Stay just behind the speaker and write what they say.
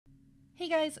Hey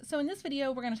guys, so in this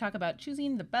video we're going to talk about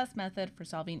choosing the best method for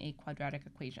solving a quadratic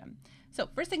equation. So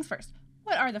first things first,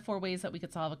 what are the 4 ways that we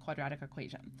could solve a quadratic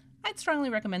equation? I'd strongly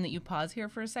recommend that you pause here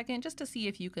for a second just to see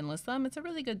if you can list them. It's a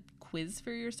really good quiz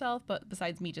for yourself, but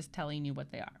besides me just telling you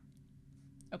what they are.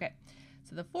 Okay,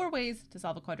 so the 4 ways to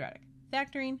solve a quadratic: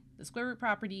 factoring, the square root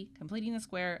property, completing the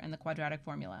square, and the quadratic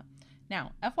formula.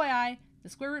 Now, FYI, the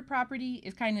square root property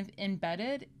is kind of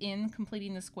embedded in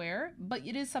completing the square, but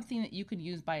it is something that you could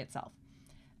use by itself.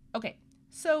 Okay,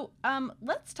 so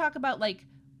let's talk about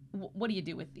what do you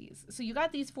do with these? So you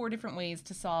got these 4 different ways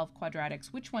to solve quadratics.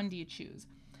 Which one do you choose?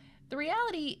 The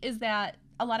reality is that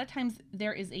a lot of times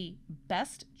there is a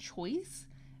best choice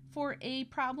for a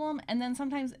problem, and then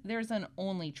sometimes there's an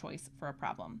only choice for a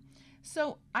problem.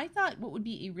 So I thought what would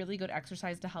be a really good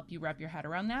exercise to help you wrap your head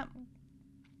around that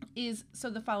is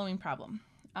the following problem.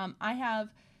 I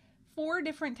have 4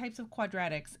 different types of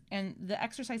quadratics, and the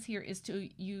exercise here is to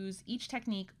use each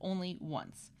technique only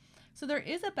once. So there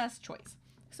is a best choice.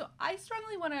 So I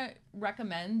strongly want to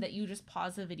recommend that you just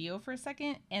pause the video for a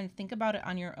second and think about it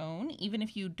on your own. Even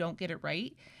if you don't get it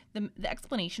right, the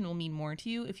explanation will mean more to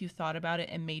you if you thought about it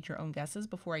and made your own guesses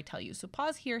before I tell you. So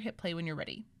pause here, hit play when you're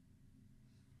ready.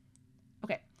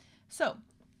 Okay, so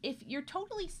if you're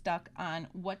totally stuck on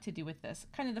what to do with this,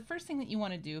 kind of the first thing that you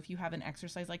want to do if you have an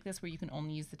exercise like this where you can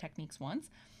only use the techniques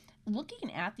once,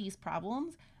 looking at these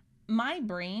problems, my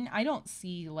brain, I don't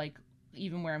see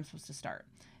even where I'm supposed to start.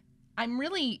 I'm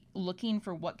really looking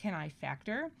for what can I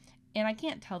factor, and I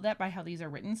can't tell that by how these are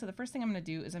written. So the first thing I'm going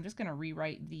to do is I'm just going to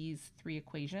rewrite these 3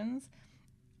 equations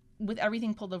with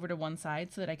everything pulled over to one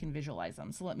side so that I can visualize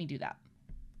them. So let me do that.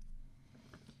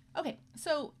 Okay,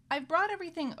 so I've brought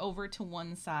everything over to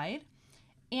one side,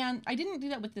 and I didn't do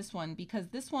that with this one because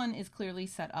this one is clearly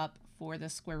set up for the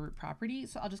square root property.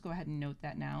 So I'll just go ahead and note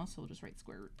that now. So we'll just write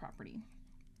square root property.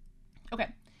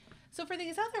 Okay, so for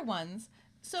these other ones,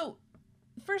 so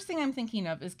first thing I'm thinking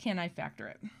of is, can I factor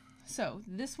it? So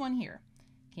this one here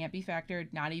can't be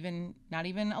factored, not even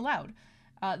allowed.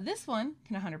 This one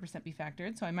can 100% be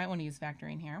factored, so I might want to use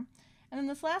factoring here. And then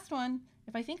this last one,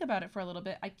 if I think about it for a little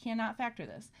bit, I cannot factor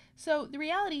this. So the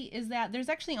reality is that there's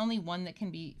actually only one that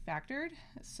can be factored.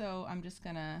 So I'm just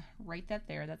gonna write that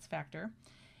there, that's factor.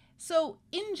 So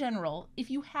in general, if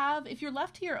you're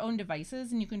left to your own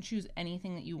devices and you can choose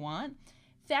anything that you want,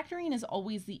 factoring is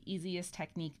always the easiest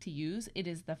technique to use. It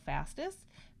is the fastest,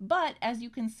 but as you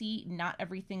can see, not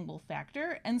everything will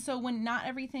factor. And so when not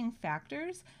everything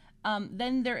factors,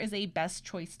 then there is a best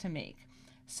choice to make.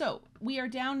 So we are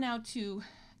down now to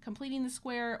completing the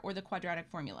square or the quadratic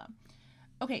formula.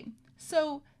 Okay,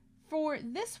 so for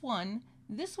this one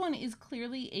is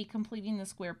clearly a completing the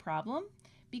square problem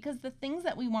because the things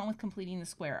that we want with completing the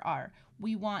square are,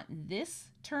 we want this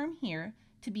term here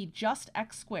to be just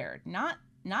x squared, not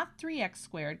 3x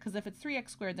squared, because if it's 3x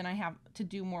squared, then I have to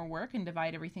do more work and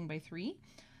divide everything by 3.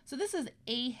 So this is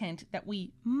a hint that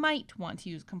we might want to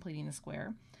use completing the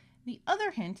square. The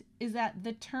other hint is that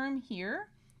the term here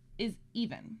is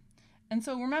even. And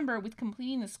so remember, with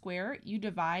completing the square, you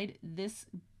divide this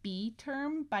b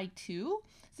term by 2.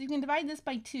 So you can divide this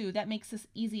by 2. That makes this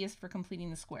easiest for completing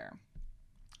the square.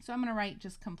 So I'm going to write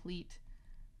just complete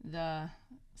the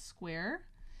square.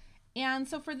 And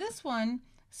so for this one,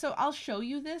 so I'll show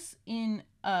you this in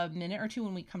a minute or two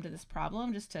when we come to this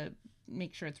problem, just to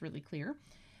make sure it's really clear.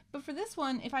 But for this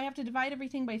one, if I have to divide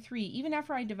everything by 3, even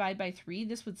after I divide by 3,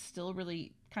 this would still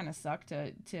really kind of suck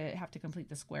to have to complete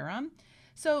the square on.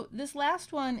 So this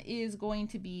last one is going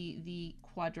to be the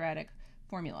quadratic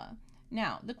formula.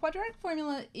 Now, the quadratic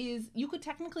formula is, you could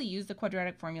technically use the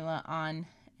quadratic formula on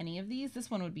any of these.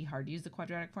 This one would be hard to use the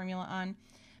quadratic formula on.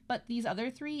 But these other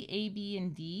 3, A, B,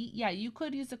 and D, yeah, you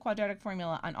could use the quadratic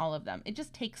formula on all of them. It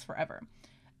just takes forever.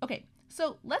 Okay,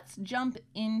 so let's jump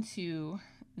into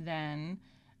then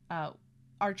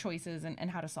our choices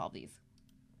and how to solve these.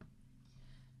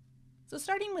 So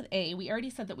starting with A, we already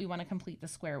said that we want to complete the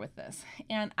square with this.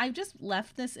 And I've just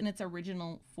left this in its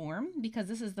original form because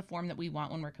this is the form that we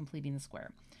want when we're completing the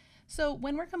square. So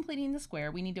when we're completing the square,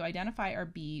 we need to identify our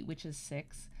B, which is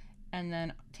 6, and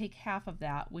then take half of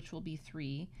that, which will be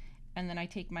 3, and then I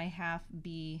take my half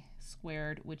b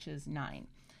squared, which is 9.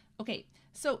 Okay,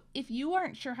 so if you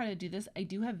aren't sure how to do this, I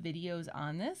do have videos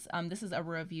on this. This is a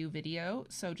review video,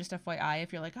 so just FYI,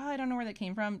 if you're like, oh, I don't know where that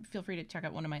came from, feel free to check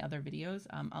out one of my other videos.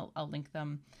 I'll link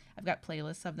them. I've got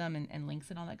playlists of them and links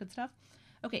and all that good stuff.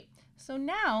 Okay, so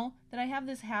now that I have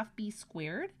this half b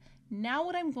squared, now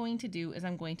what I'm going to do is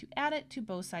I'm going to add it to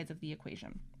both sides of the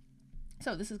equation.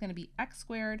 So this is going to be x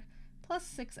squared plus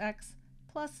 6x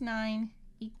plus 9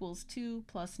 equals 2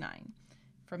 plus 9.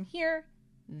 From here,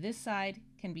 this side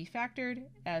can be factored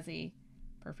as a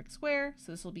perfect square.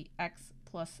 So this will be x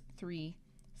plus 3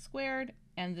 squared,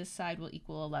 and this side will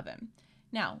equal 11.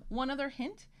 Now, one other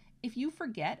hint, if you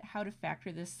forget how to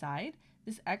factor this side,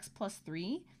 this x plus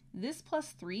 3, this plus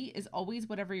 3 is always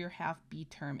whatever your half b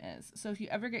term is. So if you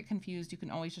ever get confused, you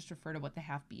can always just refer to what the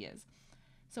half b is.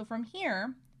 So from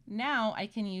here, now I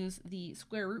can use the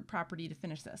square root property to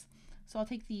finish this. So I'll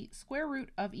take the square root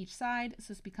of each side, so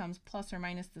this becomes plus or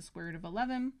minus the square root of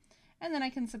 11, and then I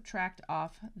can subtract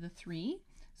off the 3.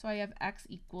 So I have x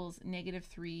equals negative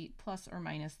 3 plus or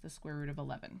minus the square root of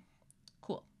 11.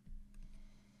 Cool.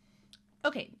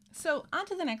 Okay, so on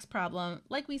to the next problem.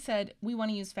 Like we said, we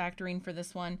want to use factoring for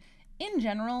this one. In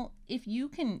general, if you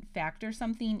can factor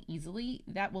something easily,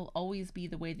 that will always be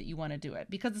the way that you want to do it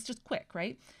because it's just quick,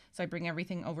 right? So I bring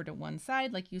everything over to one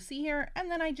side like you see here, and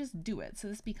then I just do it. So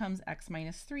this becomes x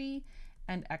minus 3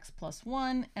 and x plus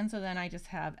 1, and so then I just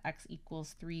have x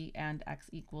equals 3 and x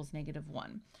equals negative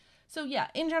 1. So yeah,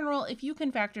 in general, if you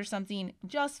can factor something,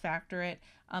 just factor it,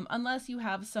 unless you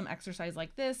have some exercise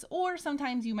like this, or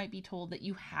sometimes you might be told that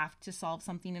you have to solve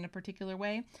something in a particular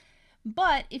way.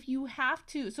 But if you have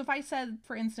to, so if I said,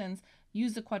 for instance,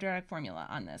 use the quadratic formula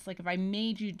on this, like if I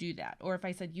made you do that, or if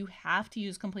I said you have to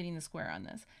use completing the square on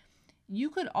this, you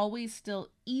could always still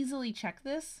easily check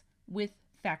this with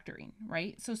factoring,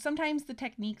 right? So sometimes the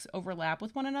techniques overlap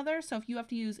with one another. So if you have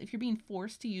to use, if you're being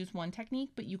forced to use one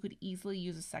technique, but you could easily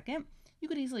use a second, you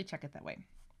could easily check it that way.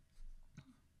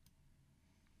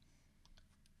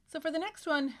 So for the next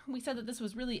one, we said that this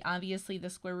was really obviously the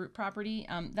square root property.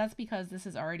 That's because this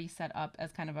is already set up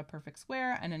as kind of a perfect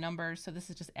square and a number. So this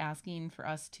is just asking for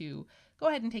us to go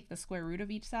ahead and take the square root of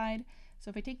each side. So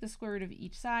if I take the square root of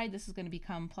each side, this is going to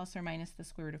become plus or minus the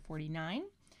square root of 49.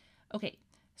 Okay,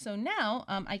 so now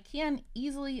I can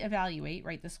easily evaluate,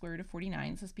 right, the square root of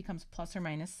 49. So this becomes plus or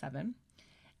minus 7.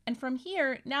 And from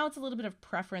here, now it's a little bit of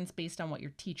preference based on what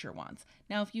your teacher wants.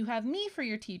 Now, if you have me for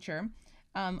your teacher,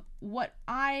 what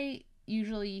I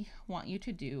usually want you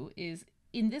to do is,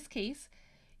 in this case,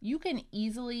 you can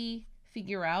easily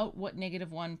figure out what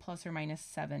negative 1 plus or minus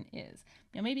 7 is.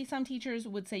 Now, maybe some teachers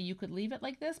would say you could leave it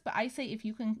like this, but I say if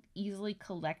you can easily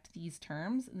collect these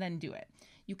terms, then do it.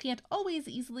 You can't always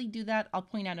easily do that. I'll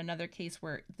point out another case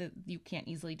where you can't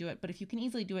easily do it, but if you can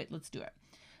easily do it, let's do it.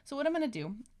 So what I'm going to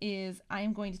do is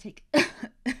I'm going to take...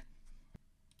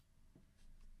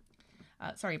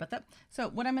 sorry about that. So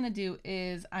what I'm going to do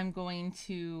is I'm going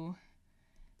to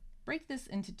break this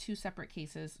into two separate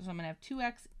cases. So I'm going to have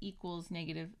 2x equals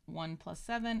negative 1 plus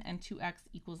 7 and 2x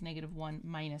equals negative 1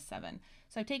 minus 7.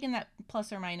 So I've taken that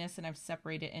plus or minus and I've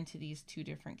separated it into these two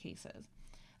different cases.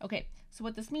 Okay, so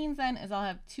what this means then is I'll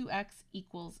have 2x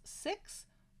equals 6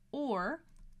 or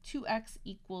 2x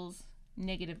equals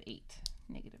negative 8.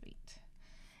 Negative 8.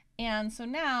 And so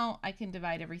now I can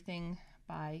divide everything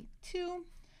by 2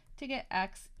 to get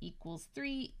x equals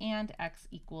 3 and x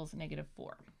equals negative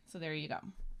 4. So there you go.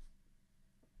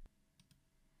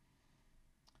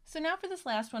 So now for this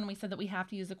last one, we said that we have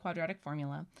to use the quadratic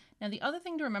formula. Now the other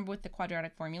thing to remember with the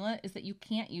quadratic formula is that you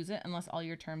can't use it unless all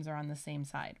your terms are on the same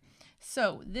side.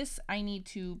 So this I need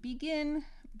to begin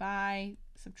by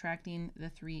subtracting the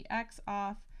 3x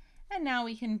off, and now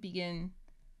we can begin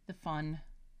the fun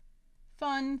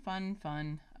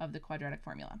of the quadratic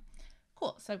formula.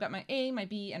 Cool, so I've got my A, my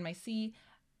B, and my C.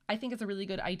 I think it's a really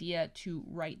good idea to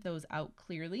write those out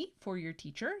clearly for your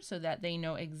teacher so that they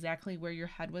know exactly where your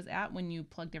head was at when you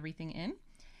plugged everything in.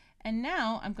 And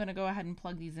now I'm going to go ahead and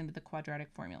plug these into the quadratic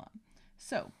formula.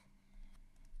 So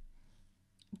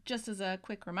just as a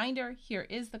quick reminder, here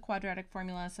is the quadratic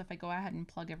formula. So if I go ahead and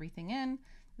plug everything in,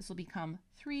 this will become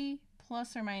 3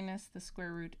 plus or minus the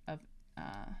square root of,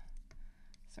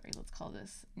 let's call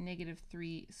this negative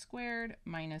 3 squared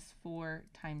minus 4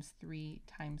 times 3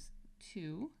 times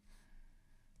 2.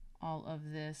 All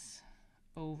of this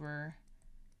over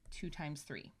 2 times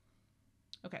 3.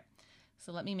 Okay,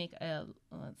 so let me make a,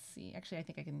 let's see, actually I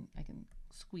think I can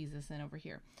squeeze this in over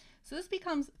here. So this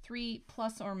becomes 3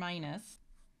 plus or minus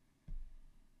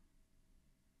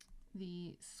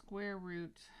the square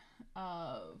root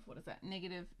of, what is that,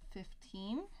 negative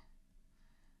 15,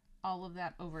 all of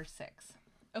that over 6.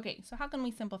 Okay, so how can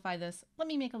we simplify this? Let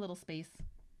me make a little space.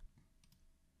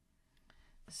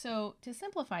 So to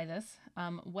simplify this,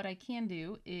 what I can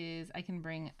do is I can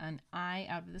bring an I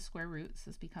out of the square root. So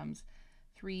this becomes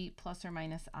 3 plus or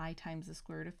minus I times the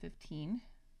square root of 15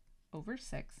 over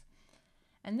 6.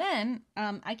 And then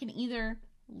I can either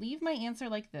leave my answer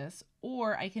like this,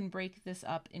 or I can break this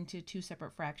up into two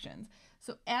separate fractions.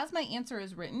 So as my answer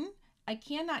is written, I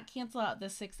cannot cancel out the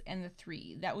 6 and the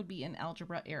 3. That would be an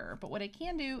algebra error. But what I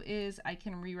can do is I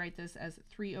can rewrite this as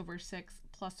 3 over 6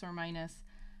 plus or minus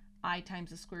I times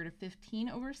the square root of 15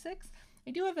 over 6.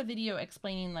 I do have a video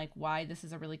explaining like why this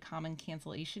is a really common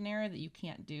cancellation error that you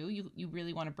can't do. You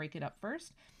really want to break it up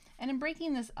first. And in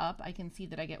breaking this up, I can see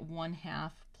that I get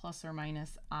 1/2 plus or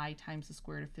minus I times the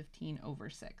square root of 15 over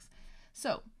 6.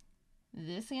 So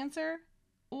this answer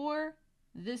or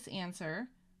this answer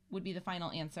would be the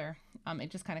final answer.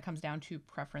 It just kind of comes down to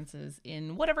preferences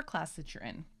in whatever class that you're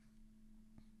in.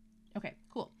 Okay,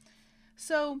 cool.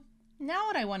 So now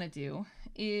what I want to do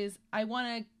is I want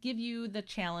to give you the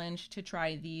challenge to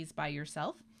try these by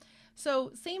yourself.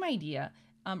 So same idea.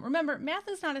 Remember, math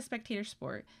is not a spectator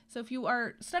sport. So if you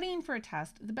are studying for a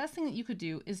test, the best thing that you could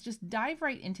do is just dive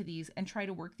right into these and try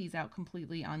to work these out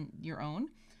completely on your own.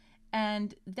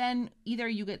 And then either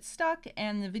you get stuck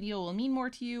and the video will mean more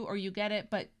to you, or you get it,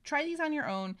 but try these on your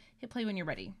own. Hit play when you're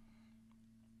ready.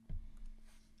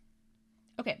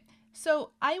 Okay,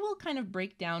 so I will kind of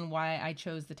break down why I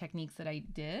chose the techniques that I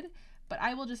did, but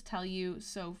I will just tell you,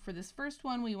 so for this first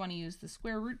one, we want to use the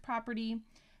square root property.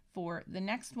 For the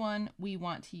next one, we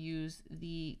want to use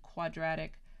the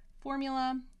quadratic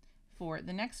formula. For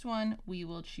the next one, we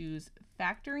will choose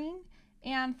factoring.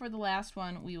 And for the last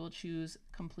one, we will choose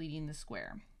completing the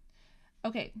square.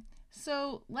 Okay,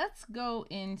 so let's go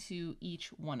into each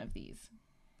one of these.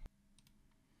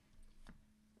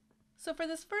 So for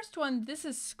this first one, this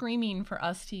is screaming for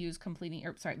us to use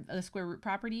the square root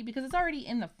property because it's already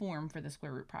in the form for the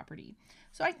square root property.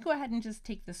 So I can go ahead and just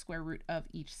take the square root of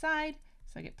each side.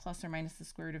 So I get plus or minus the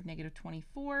square root of negative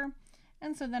 24.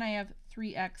 And so then I have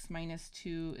 3x minus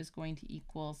 2 is going to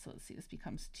equal, so let's see, this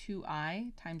becomes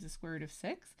 2i times the square root of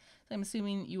 6. So I'm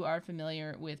assuming you are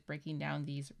familiar with breaking down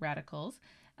these radicals.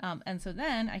 And so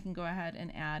then I can go ahead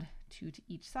and add 2 to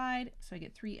each side. So I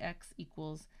get 3x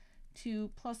equals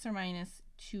 2 plus or minus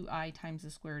 2i times the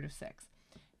square root of 6.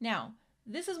 Now,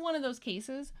 this is one of those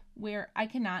cases where I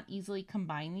cannot easily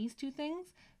combine these two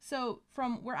things. So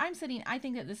from where I'm sitting, I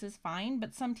think that this is fine,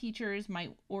 but some teachers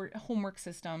might, or homework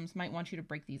systems might want you to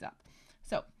break these up.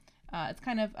 So it's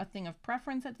kind of a thing of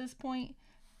preference at this point,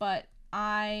 but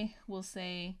I will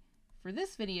say for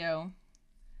this video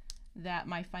that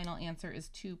my final answer is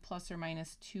 2 plus or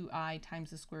minus 2i times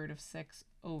the square root of 6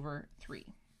 over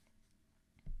 3.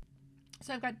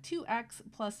 So I've got 2x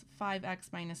plus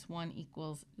 5x minus 1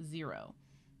 equals 0.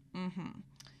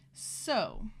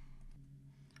 So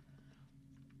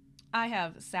I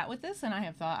have sat with this and I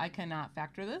have thought I cannot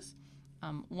factor this.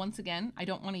 Once again, I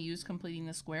don't want to use completing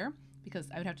the square because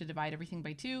I would have to divide everything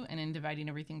by 2, and in dividing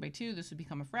everything by 2, this would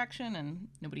become a fraction, and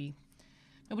nobody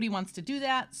wants to do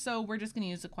that. So we're just going to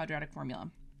use the quadratic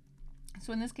formula.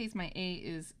 So in this case, my a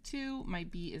is 2, my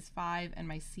b is 5, and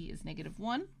my c is negative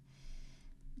 1.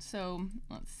 So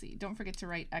let's see, don't forget to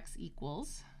write x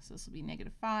equals. So this will be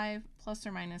negative 5 plus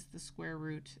or minus the square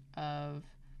root of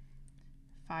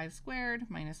 5 squared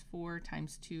minus 4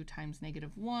 times 2 times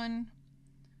negative 1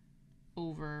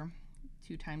 over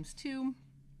 2 times 2.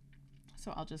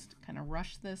 So I'll just kind of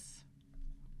rush this.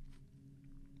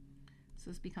 So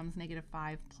this becomes negative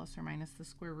 5 plus or minus the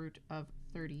square root of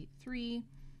 33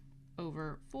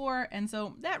 over 4. And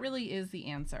so that really is the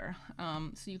answer.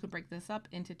 So you could break this up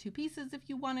into 2 pieces if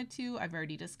you wanted to. I've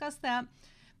already discussed that.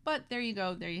 But there you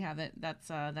go. There you have it. That's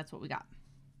what we got.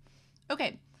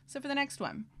 Okay, so for the next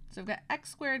one. So I've got x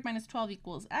squared minus 12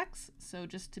 equals x. So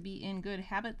just to be in good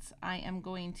habits, I am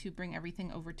going to bring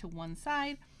everything over to one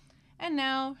side. And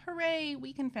now, hooray,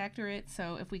 we can factor it.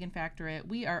 So if we can factor it,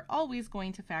 we are always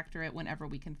going to factor it whenever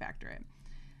we can factor it.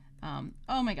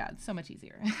 Oh my God, so much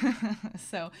easier.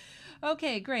 So,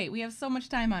 okay, great. We have so much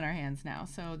time on our hands now.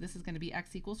 So this is going to be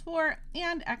x equals 4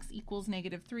 and x equals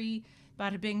negative 3.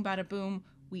 Bada bing, bada boom.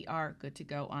 We are good to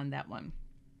go on that one.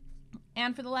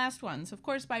 And for the last one, so of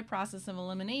course, by process of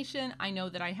elimination, I know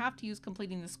that I have to use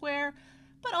completing the square,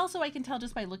 but also I can tell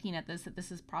just by looking at this that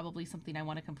this is probably something I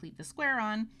want to complete the square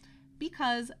on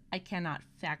because I cannot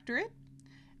factor it.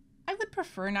 I would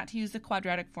prefer not to use the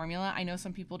quadratic formula. I know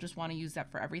some people just want to use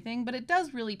that for everything, but it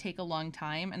does really take a long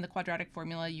time, and the quadratic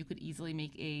formula you could easily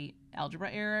make a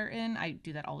algebra error in. I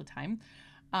do that all the time.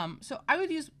 So I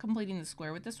would use completing the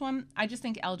square with this one. I just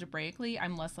think algebraically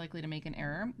I'm less likely to make an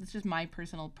error. It's just my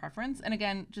personal preference. And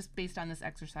again, just based on this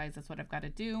exercise, that's what I've got to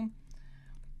do.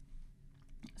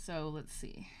 So let's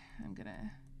see. I'm going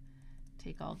to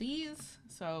take all these.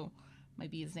 So my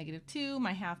b is negative 2,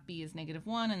 my half b is negative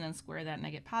 1, and then square that and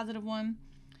I get positive 1.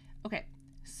 Okay,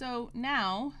 so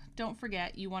now don't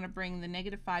forget you want to bring the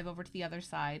negative 5 over to the other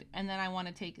side, and then I want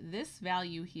to take this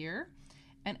value here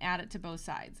and add it to both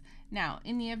sides. Now,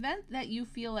 in the event that you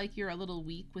feel like you're a little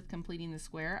weak with completing the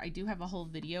square, I do have a whole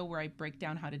video where I break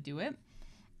down how to do it.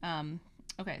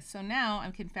 Okay, so now I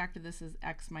can factor this as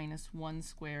x minus 1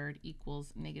 squared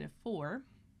equals -4.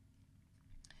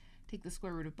 Take the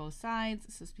square root of both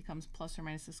sides. So this becomes plus or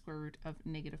minus the square root of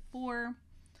 -4.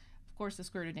 Of course, the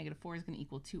square root of -4 is going to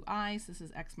equal 2i. So this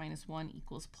is x minus 1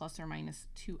 equals plus or minus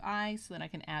 2i. So then I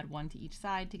can add 1 to each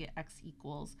side to get x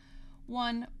equals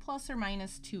 1 plus or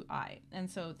minus 2i. And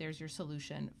so there's your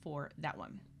solution for that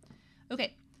one.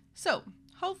 Okay, so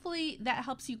hopefully that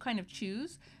helps you kind of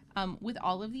choose. With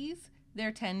all of these,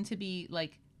 there tend to be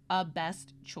like a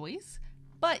best choice,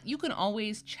 but you can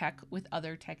always check with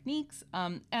other techniques,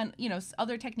 and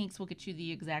other techniques will get you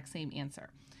the exact same answer.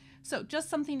 So just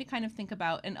something to kind of think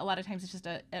about, and a lot of times it's just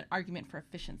an argument for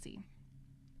efficiency.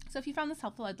 So if you found this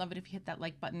helpful, I'd love it if you hit that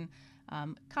like button.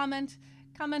 Comment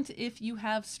if you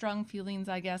have strong feelings,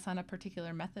 I guess, on a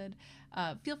particular method.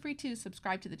 Feel free to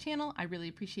subscribe to the channel. I really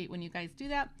appreciate when you guys do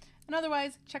that. And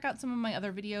otherwise, check out some of my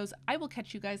other videos. I will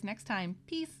catch you guys next time.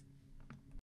 Peace.